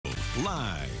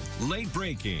Live, late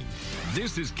breaking.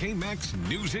 This is KAMC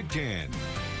News at 10.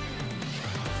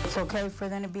 It's okay for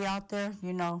them to be out there,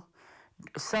 you know,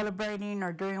 celebrating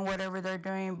or doing whatever they're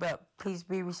doing, but please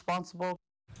be responsible.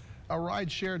 A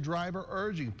rideshare driver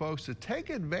urging folks to take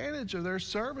advantage of their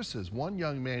services. One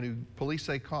young man who police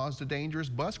say caused a dangerous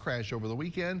bus crash over the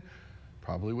weekend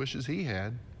probably wishes he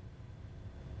had.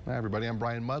 Hi, everybody, I'm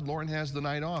Brian Mudd. Lauren has the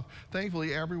night off.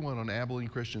 Thankfully, everyone on Abilene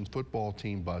Christian's football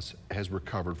team bus has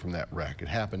recovered from that wreck. It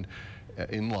happened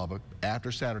in Lubbock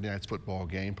after Saturday night's football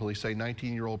game. Police say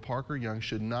 19-year-old Parker Young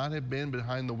should not have been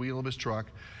behind the wheel of his truck.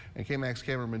 And KAMC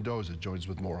Kamryn Mendoza joins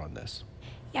with more on this.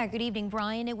 Yeah, good evening,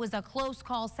 Brian. It was a close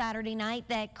call Saturday night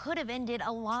that could have ended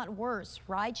a lot worse.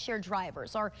 Rideshare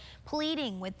drivers are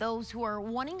pleading with those who are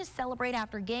wanting to celebrate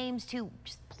after games to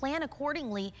just plan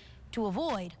accordingly to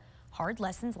avoid hard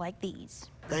lessons like these.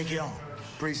 Thank y'all.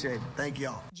 Appreciate it. Thank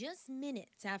y'all. Just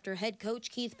minutes after head coach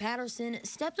Keith Patterson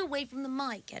stepped away from the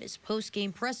mic at his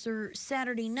post-game presser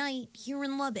Saturday night here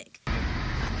in Lubbock.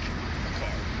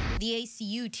 The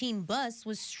ACU team bus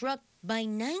was struck by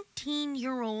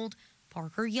 19-year-old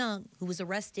Parker Young, who was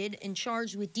arrested and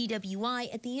charged with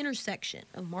DWI at the intersection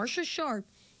of Marcia Sharp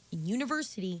and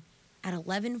University at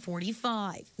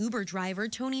 11:45. Uber driver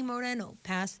Tony Moreno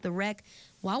passed the wreck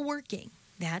while working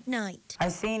that night. I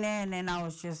seen it and then I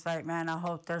was just like, man, I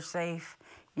hope they're safe,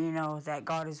 you know, that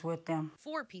God is with them.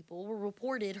 4 people were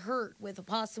reported hurt with a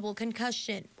possible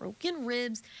concussion, broken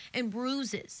ribs, and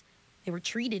bruises. They were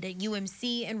treated at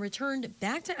UMC and returned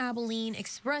back to Abilene,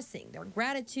 expressing their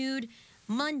gratitude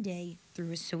Monday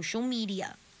through social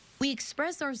media. We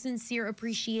express our sincere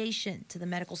appreciation to the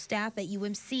medical staff at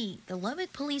UMC, the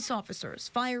Lubbock police officers,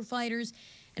 firefighters,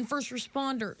 and first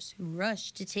responders who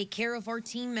rushed to take care of our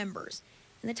team members,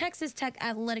 and the Texas Tech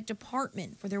Athletic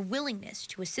Department for their willingness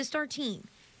to assist our team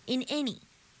in any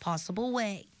possible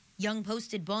way. Young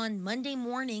posted bond Monday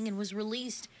morning and was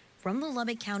released from the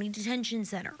Lubbock County Detention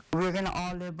Center. We're going to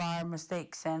all live by our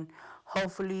mistakes, and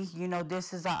hopefully, you know,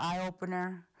 this is an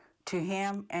eye-opener to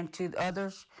him and to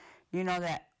others, you know,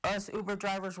 that us Uber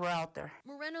drivers were out there.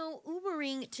 Moreno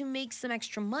Ubering to make some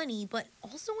extra money, but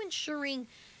also ensuring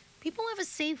people have a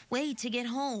safe way to get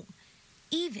home,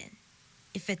 even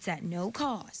if it's at no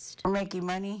cost. We're making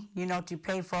money, you know, to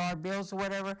pay for our bills or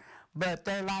whatever, but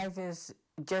their life is,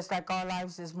 just like our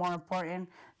lives, is more important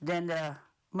than the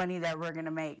money that we're going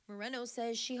to make. Moreno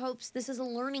says she hopes this is a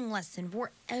learning lesson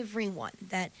for everyone,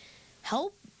 that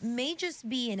help may just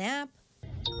be an app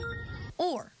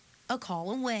or a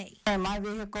call away. In my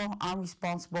vehicle, I'm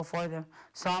responsible for them,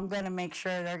 so I'm going to make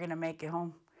sure they're going to make it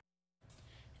home.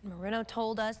 Moreno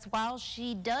told us while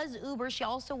she does Uber, she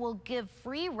also will give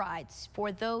free rides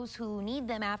for those who need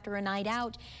them after a night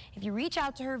out. If you reach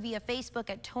out to her via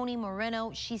Facebook at Tony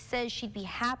Moreno, she says she'd be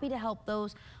happy to help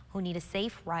those who need a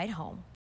safe ride home.